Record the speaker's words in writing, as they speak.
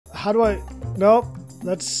How do I... Nope.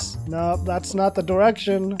 No, that's not the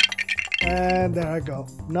direction. And there I go.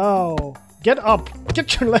 No. Get up.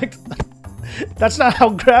 Get your legs. That's not how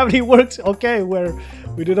gravity works. Okay,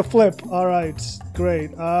 we did a flip. Alright.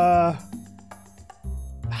 Great. How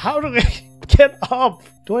do I get up?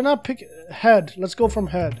 Do I not pick head? Let's go from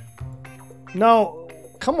head. No.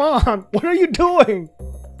 Come on. What are you doing?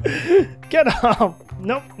 Get up.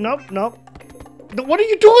 Nope. What are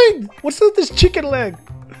you doing? What's with this chicken leg?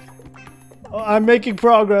 Oh, I'm making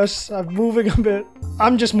progress. I'm moving a bit.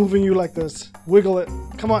 I'm just moving you like this. Wiggle it.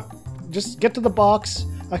 Come on. Just get to the box.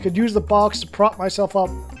 I could use the box to prop myself up.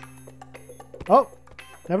 Oh,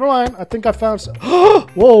 never mind. I think I found some.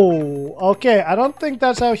 Whoa. Okay, I don't think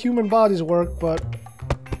that's how human bodies work, but...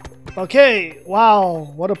 Okay,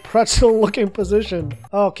 wow. What a pretzel-looking position.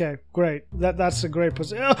 Okay, great. That's a great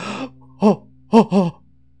position. Oh.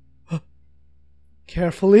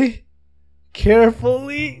 Carefully.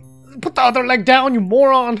 Carefully. Put the other leg down, you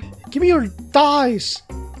moron. Give me your thighs.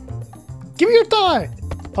 Give me your thigh.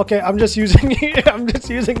 Okay, I'm just using it. I'm just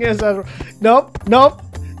using it as a... Nope.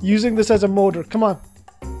 Using this as a motor. Come on.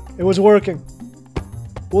 It was working.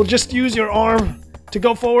 We'll just use your arm to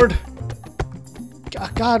go forward.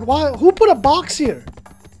 God, why? Who put a box here?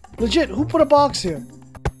 Legit, who put a box here?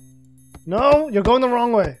 No, you're going the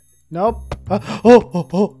wrong way. Nope.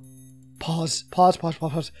 Pause.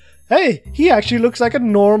 Hey, he actually looks like a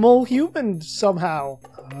normal human somehow.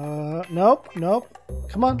 Nope.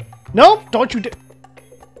 Come on. Nope, don't you dare.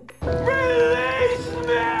 Release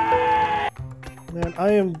me! Man,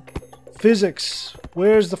 I am physics.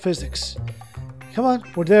 Where's the physics? Come on,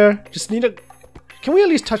 we're there. Just need a... Can we at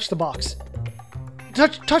least touch the box?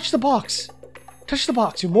 Touch the box. Touch the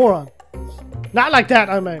box, you moron. Not like that,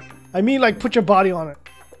 I mean like put your body on it.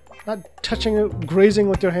 Not touching it, grazing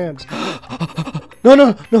with your hands.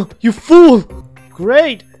 No, you fool!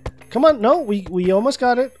 Great! Come on, no, we almost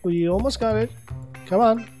got it. Come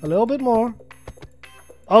on, a little bit more.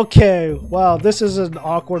 Okay, wow, this is an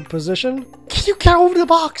awkward position. Can you get over the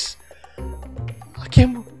box? I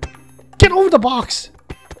can't... Get over the box!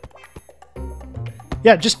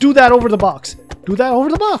 Yeah, just do that over the box. Do that over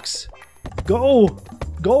the box. Go,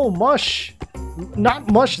 mush. Not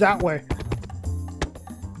mush that way.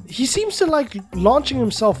 He seems to like launching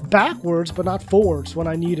himself backwards, but not forwards when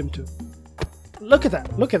I need him to. Look at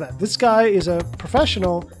that. This guy is a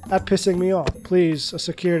professional at pissing me off. Please, a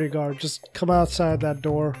security guard, just come outside that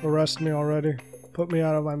door. Arrest me already. Put me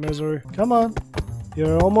out of my misery. Come on.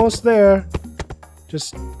 You're almost there.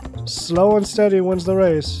 Just slow and steady wins the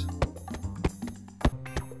race.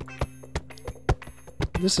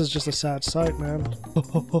 This is just a sad sight, man.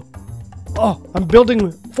 Oh, I'm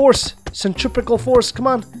building force. Centripetal force. Come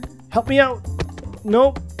on. Help me out.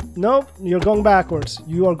 Nope. You're going backwards.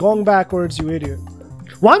 You are going backwards, you idiot.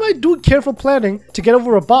 Why am I doing careful planning to get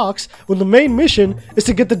over a box when the main mission is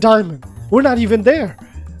to get the diamond? We're not even there.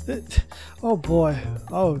 Oh boy.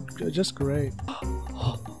 Oh, just great.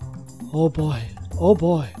 Oh boy.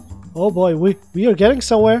 We are getting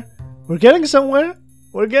somewhere. We're getting somewhere.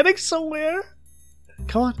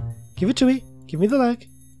 Come on. Give it to me. Give me the leg.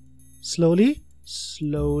 Slowly.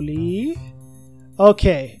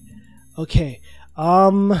 Okay.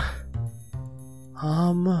 No.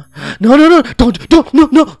 Don't,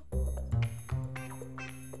 no.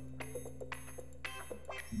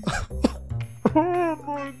 Oh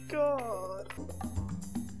my god.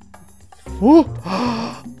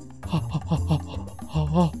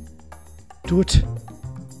 Do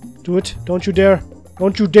it. Don't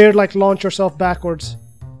you dare like launch yourself backwards.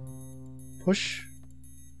 Push.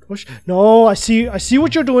 No, I see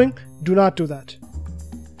what you're doing. Do not do that.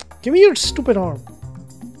 Give me your stupid arm.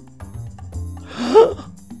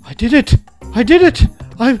 I did it.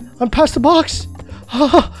 I'm past the box.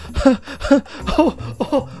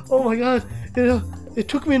 Oh my god. It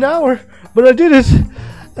took me an hour, but I did it.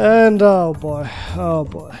 And oh boy.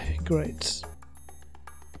 Great.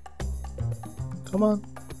 Come on.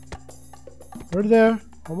 We're there.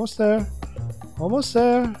 Almost there.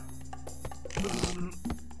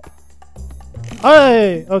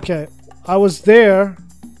 Hey! Okay. I was there.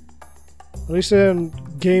 At least it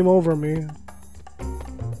didn't game over me.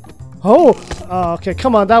 Oh! Okay,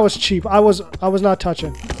 come on, that was cheap. I was not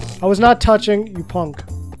touching. You punk.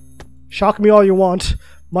 Shock me all you want.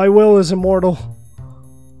 My will is immortal.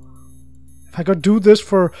 If I could do this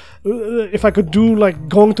for... If I could do, like,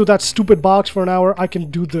 going through that stupid box for an hour, I can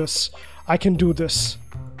do this.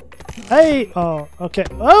 Hey! Oh, okay.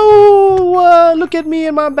 Oh! Look at me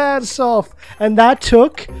and my bad self. And that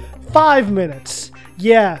took 5 minutes.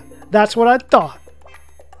 Yeah, that's what I thought.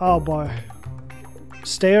 Oh boy.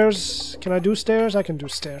 Stairs. Can I do stairs? I can do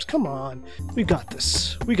stairs. Come on. We got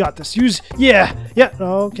this. We got this. Use. Yeah. Yeah.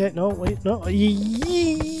 Okay. No. Wait. No.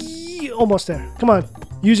 Almost there. Come on.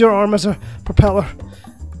 Use your arm as a propeller.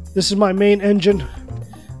 This is my main engine.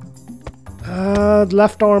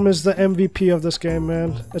 Left arm is the MVP of this game,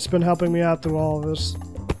 man. It's been helping me out through all of this.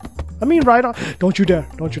 I mean, right arm. Don't you dare.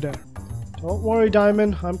 Don't you dare. Don't worry,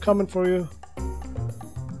 Diamond. I'm coming for you.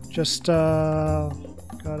 Just,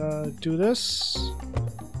 gotta do this.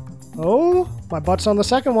 Oh, my butt's on the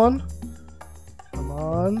second one. Come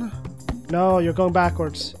on. No, you're going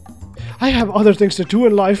backwards. I have other things to do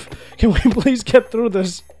in life. Can we please get through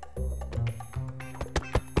this?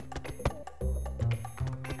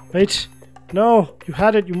 Wait. No, you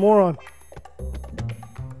had it, you moron.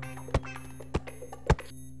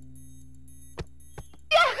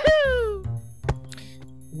 Yahoo!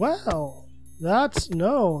 Wow.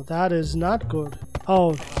 That is not good.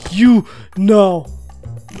 Oh, no.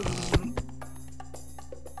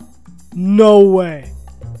 No way.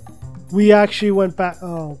 We actually went back.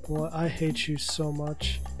 Oh boy, I hate you so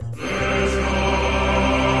much.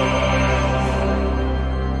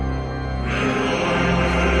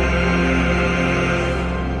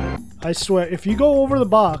 I swear, if you go over the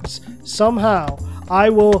box, somehow, I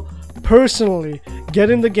will personally get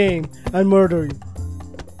in the game and murder you.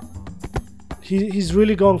 He's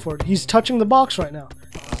really going for it. He's touching the box right now.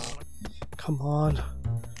 Come on.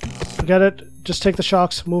 Forget it. Just take the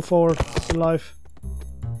shocks. Move forward in life.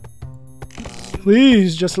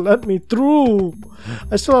 Please, just let me through.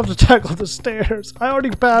 I still have to tackle the stairs. I already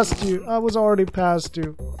passed you. I was already past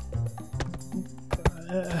you.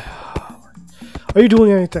 Are you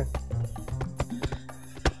doing anything?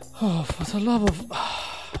 Oh, for the love of...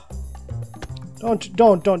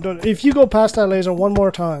 Don't. If you go past that laser one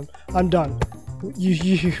more time, I'm done.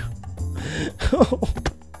 You.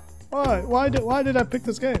 Why did I pick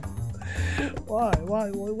this game? Why?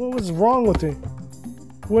 What was wrong with me?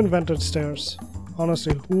 Who invented stairs?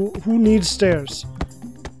 Honestly, who needs stairs?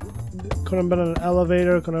 Could have been an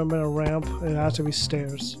elevator, could have been a ramp. It has to be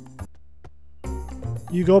stairs.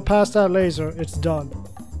 You go past that laser, it's done.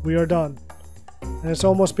 We are done. And it's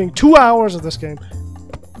almost being 2 hours of this game.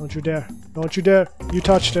 Don't you dare. Don't you dare. You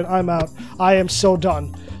touched it. I'm out. I am so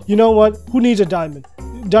done. You know what? Who needs a diamond?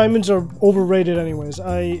 Diamonds are overrated anyways.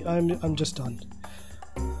 I'm just done.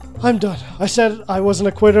 I'm done. I said I wasn't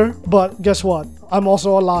a quitter, but guess what? I'm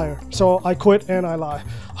also a liar. So I quit and I lie.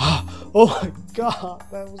 Oh my god.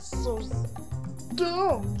 That was so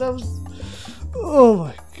dumb. That was... Oh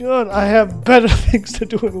my god. I have better things to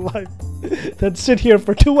do in life than sit here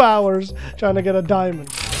for 2 hours trying to get a diamond.